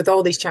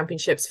all these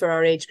championships for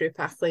our age group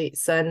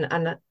athletes,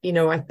 and you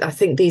know, I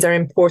think these are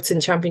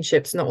important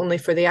championships not only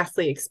for the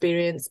athlete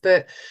experience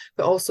but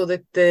also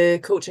the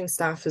coaching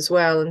staff as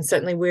well. And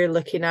certainly we're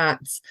looking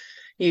at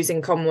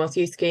using Commonwealth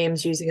Youth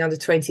Games, using under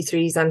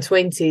 23s and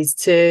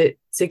 20s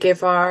to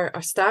give our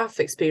staff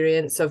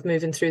experience of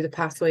moving through the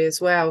pathway as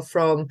well,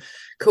 from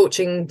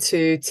coaching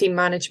to team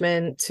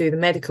management to the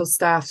medical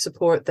staff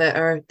support that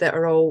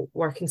are all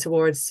working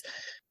towards,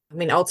 I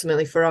mean,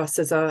 ultimately for us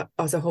as a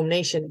home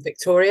nation,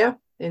 Victoria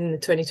in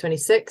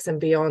 2026 and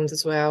beyond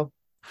as well.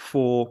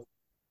 For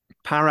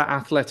para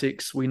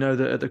athletics, we know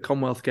that at the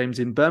Commonwealth Games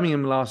in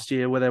Birmingham last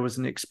year, where there was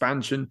an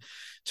expansion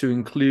to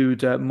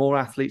include more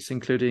athletes,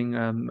 including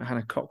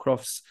Hannah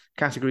Cockcroft's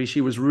category,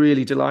 she was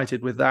really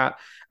delighted with that.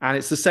 And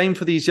it's the same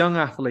for these young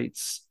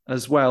athletes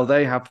as well.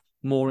 They have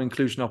more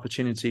inclusion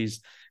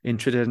opportunities in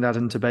Trinidad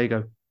and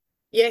Tobago.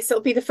 Yes,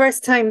 it'll be the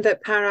first time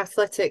that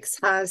para-athletics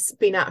has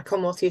been at a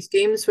Commonwealth Youth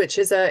Games, which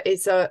is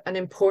an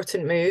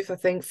important move, I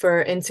think,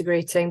 for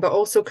integrating, but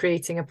also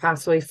creating a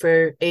pathway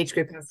for age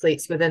group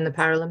athletes within the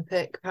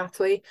Paralympic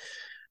pathway.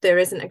 There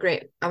isn't a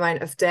great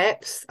amount of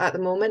depth at the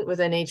moment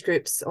within age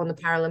groups on the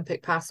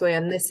Paralympic pathway,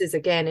 and this is,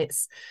 again,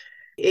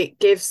 it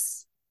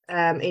gives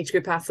age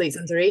group athletes,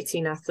 under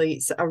 18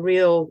 athletes, a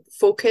real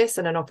focus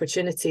and an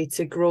opportunity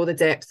to grow the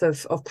depth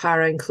of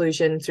para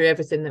inclusion through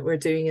everything that we're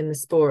doing in the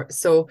sport.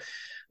 So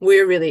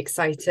we're really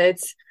excited.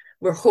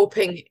 We're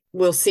hoping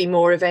we'll see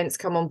more events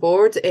come on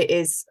board. It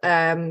is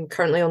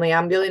currently only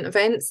ambulant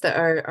events that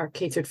are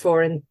catered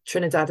for in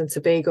Trinidad and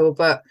Tobago,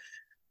 but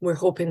we're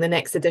hoping the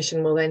next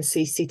edition will then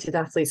see seated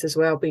athletes as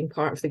well being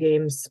part of the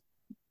games.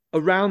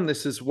 Around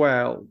this as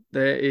well,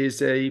 there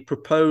is a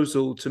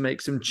proposal to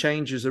make some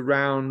changes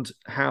around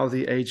how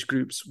the age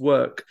groups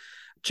work.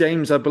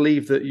 James, I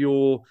believe that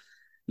you're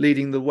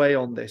leading the way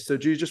on this. So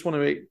do you just want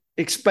to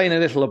explain a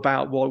little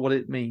about what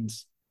it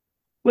means?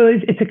 Well,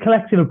 it's a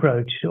collective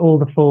approach. All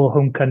the 4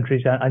 home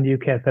countries and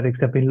UK athletics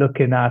have been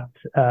looking at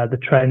the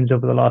trends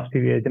over the last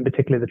few years, in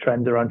particular the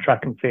trends around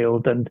track and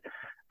field. And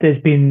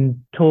there's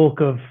been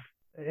talk of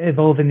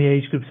evolving the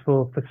age groups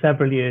for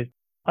several years.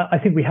 I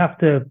think we have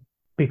to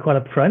be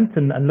quite upfront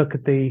and look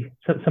at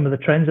some of the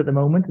trends at the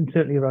moment, and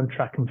certainly around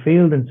track and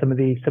field and some of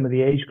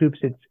the age groups,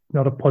 it's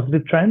not a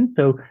positive trend.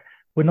 So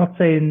we're not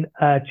saying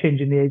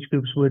changing the age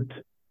groups would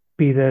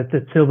be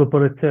the silver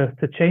bullet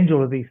to change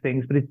all of these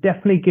things, but it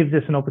definitely gives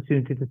us an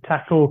opportunity to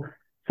tackle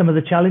some of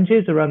the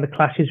challenges around the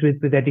clashes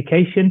with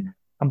education,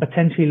 and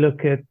potentially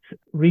look at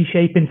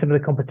reshaping some of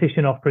the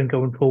competition offering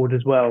going forward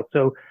as well.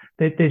 So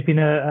there's been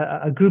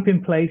a group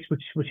in place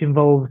which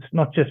involves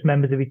not just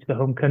members of each of the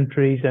home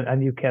countries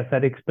and UK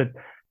athletics, but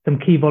some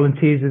key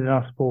volunteers within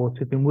our sport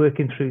who've been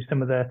working through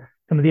some of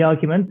the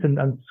arguments,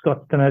 and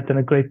Scott's done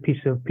a great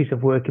piece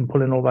of work in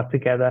pulling all that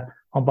together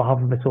on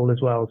behalf of us all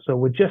as well. So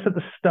we're just at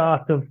the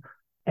start of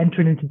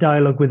entering into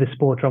dialogue with the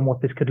sport on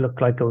what this could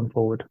look like going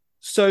forward.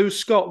 So,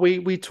 Scott,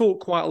 we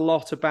talk quite a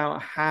lot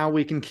about how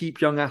we can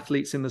keep young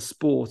athletes in the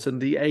sport and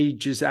the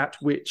ages at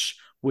which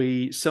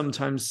we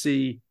sometimes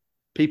see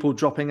people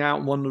dropping out.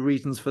 And one of the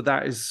reasons for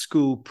that is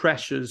school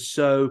pressures.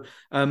 So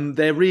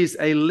there is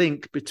a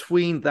link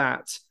between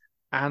that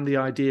and the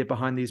idea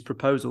behind these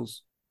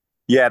proposals.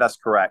 Yeah, that's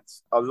correct.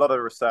 A lot of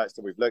the research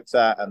that we've looked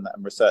at and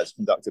research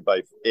conducted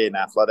both in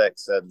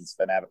athletics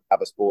and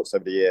other sports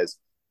over the years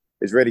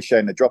is really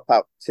showing the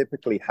dropout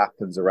typically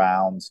happens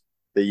around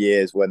the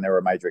years when there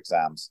are major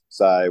exams.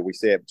 So we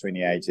see it between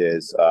the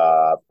ages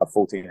of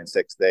 14 and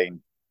 16,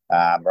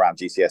 around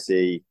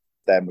GCSE.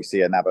 Then we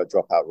see another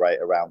dropout rate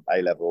around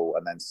A-level,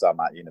 and then some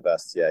at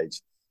university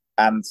age.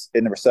 And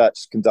in the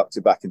research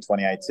conducted back in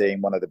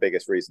 2018, one of the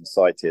biggest reasons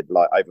cited,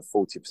 like over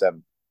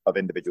 40% of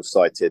individuals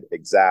cited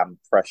exam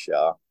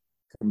pressure,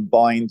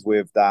 combined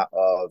with that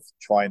of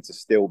trying to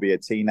still be a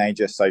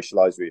teenager,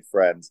 socialize with your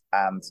friends,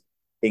 and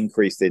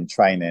increase in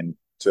training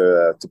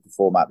to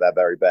perform at their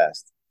very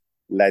best,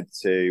 led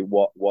to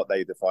what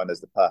they define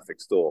as the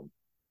perfect storm.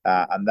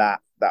 And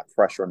that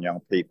pressure on young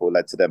people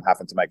led to them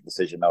having to make a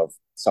decision of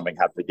something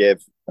had to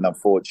give. And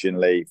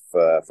unfortunately,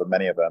 for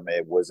many of them,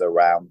 it was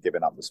around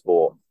giving up the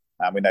sport.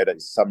 And we know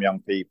that some young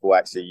people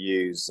actually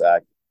use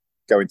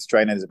going to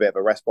training as a bit of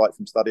a respite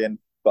from studying,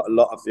 but a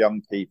lot of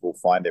young people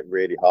find it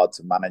really hard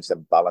to manage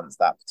and balance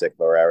that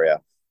particular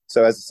area.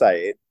 So as I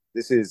say,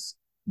 this is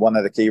one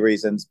of the key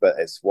reasons, but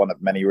it's one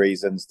of many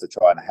reasons to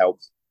try and help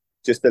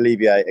just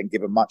alleviate and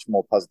give a much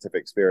more positive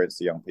experience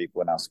to young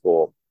people in our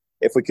sport.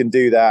 If we can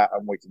do that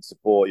and we can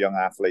support young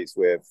athletes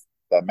with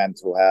their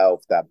mental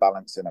health, their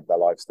balancing of their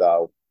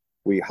lifestyle,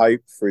 we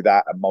hope through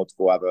that and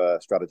multiple other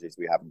strategies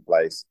we have in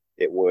place,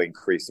 it will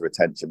increase the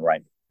retention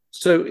rate.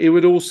 So it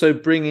would also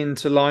bring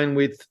into line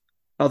with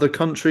other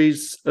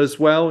countries as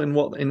well in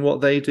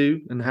what they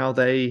do and how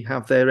they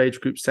have their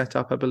age group set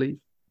up, I believe.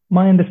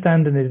 My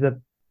understanding is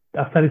that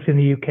athletics in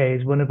the UK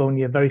is one of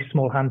only a very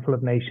small handful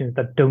of nations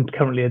that don't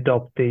currently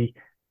adopt the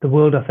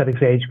World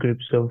Athletics age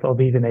groups of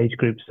even age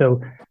groups.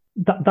 So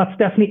that's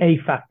definitely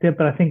a factor,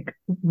 but I think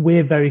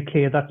we're very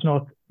clear that's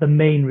not the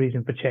main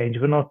reason for change.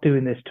 We're not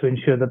doing this to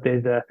ensure that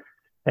there's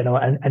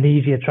an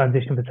easier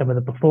transition for some of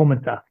the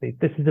performance athletes.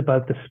 This is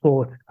about the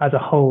sport as a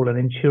whole and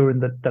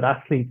ensuring that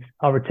athletes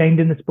are retained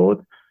in the sport,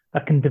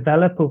 that can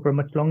develop over a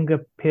much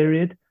longer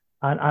period,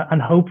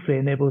 and hopefully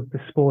enables the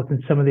sport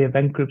and some of the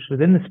event groups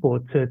within the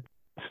sport to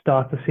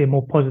start to see a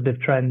more positive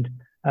trend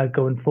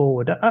going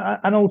forward.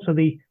 And also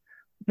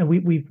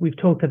we've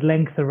talked at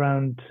length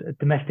around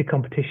domestic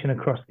competition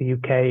across the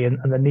UK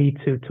and the need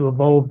to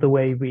evolve the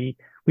way we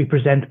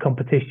present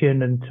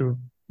competition and to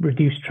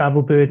reduce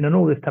travel burden and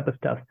all this type of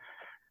stuff.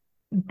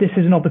 This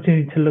is an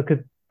opportunity to look at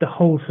the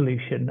whole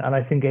solution, and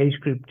I think age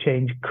group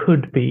change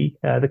could be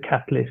the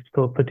catalyst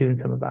for doing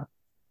some of that.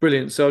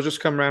 Brilliant. So I'll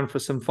just come around for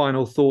some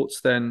final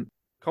thoughts then.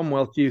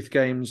 Commonwealth Youth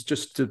Games,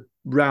 just to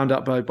round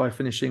up by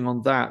finishing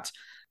on that,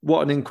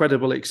 what an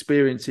incredible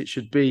experience it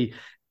should be,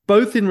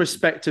 both in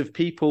respect of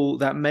people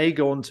that may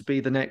go on to be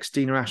the next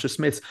Dina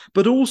Asher-Smiths,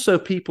 but also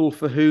people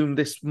for whom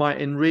this might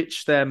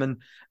enrich them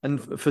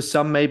and for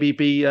some maybe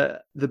be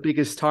the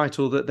biggest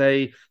title that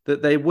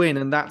they win.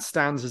 And that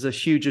stands as a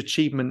huge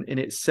achievement in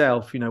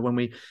itself. You know, when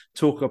we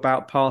talk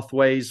about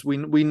pathways,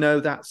 we know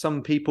that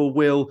some people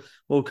will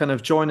kind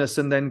of join us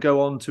and then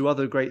go on to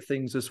other great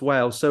things as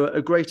well. So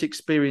a great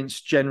experience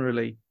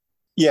generally.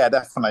 Yeah,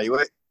 definitely.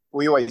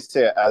 We always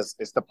see it as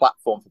it's the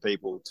platform for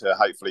people to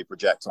hopefully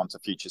project onto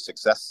future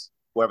success,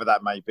 whether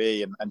that may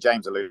be. And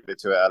James alluded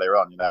to it earlier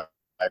on, you know,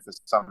 for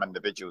some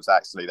individuals,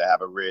 actually, they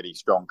have a really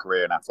strong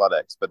career in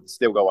athletics, but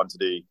still go on to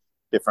do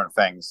different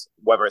things,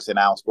 whether it's in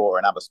our sport or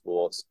in other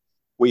sports.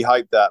 We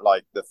hope that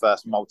like the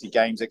first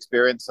multi-games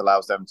experience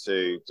allows them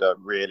to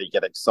really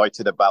get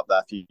excited about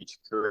their future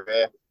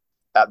career.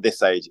 At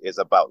this age is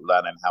about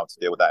learning how to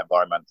deal with that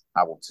environment,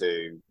 how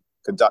to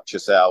conduct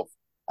yourself,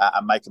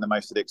 and making the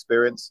most of the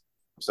experience.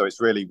 So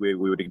it's really, we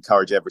would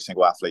encourage every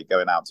single athlete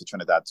going out to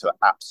Trinidad to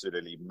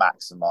absolutely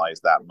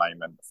maximise that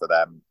moment for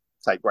them.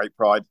 Take great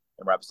pride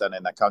in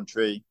representing their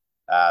country,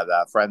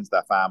 their friends,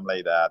 their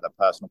family, their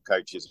personal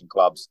coaches and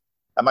clubs,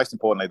 and most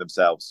importantly,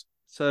 themselves.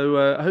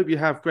 So I hope you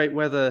have great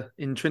weather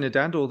in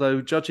Trinidad,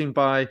 although judging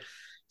by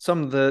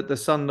some of the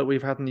sun that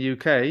we've had in the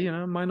UK,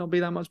 it might not be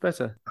that much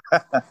better.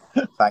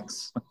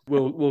 Thanks.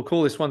 We'll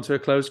call this one to a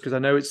close because I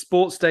know it's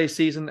sports day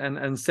season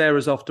and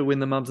Sarah's off to win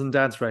the mums and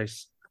dads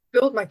race.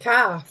 Build my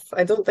calf.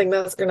 I don't think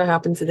that's going to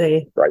happen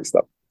today. Great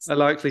stuff. A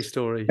likely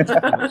story.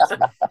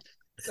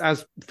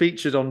 As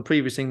featured on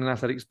previous England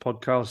Athletics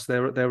podcasts,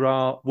 there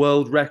are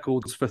world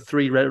records for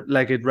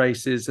three-legged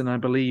races, and I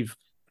believe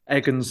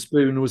egg and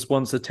spoon was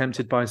once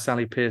attempted by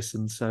Sally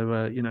Pearson.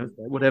 So,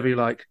 whatever you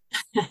like.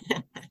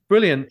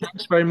 Brilliant.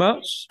 Thanks very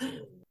much.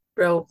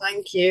 Bro,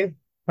 thank you.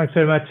 Thanks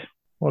very much.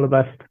 All the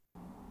best.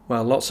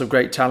 Well, lots of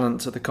great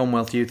talent at the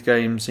Commonwealth Youth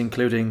Games,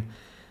 including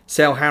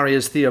Sale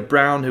Harrier's Thea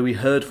Brown, who we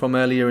heard from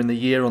earlier in the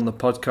year on the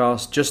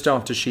podcast, just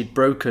after she'd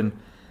broken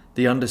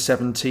the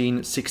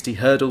under-17 60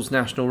 hurdles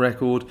national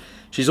record.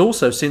 She's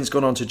also since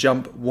gone on to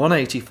jump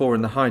 184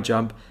 in the high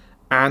jump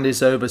and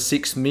is over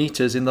 6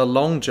 metres in the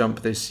long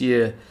jump this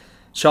year.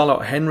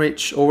 Charlotte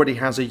Henrich already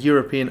has a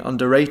European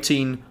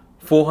under-18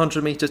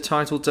 400-metre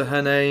title to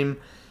her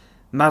name.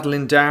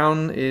 Madeline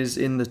Down is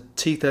in the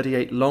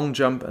T38 long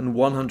jump and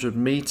 100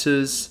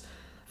 metres.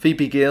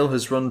 Phoebe Gill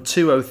has run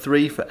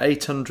 2:03 for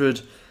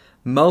 800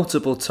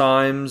 multiple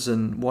times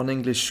and won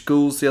English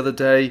schools the other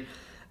day.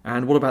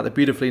 And what about the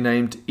beautifully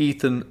named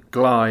Ethan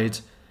Glide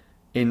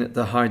in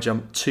the high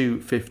jump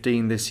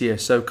 2:15 this year?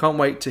 So can't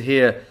wait to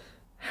hear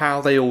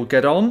how they all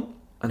get on,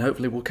 and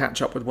hopefully we'll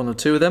catch up with one or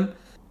two of them.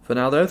 For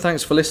now though,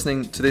 thanks for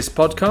listening to this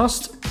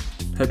podcast.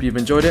 Hope you've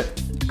enjoyed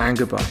it, and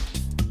goodbye.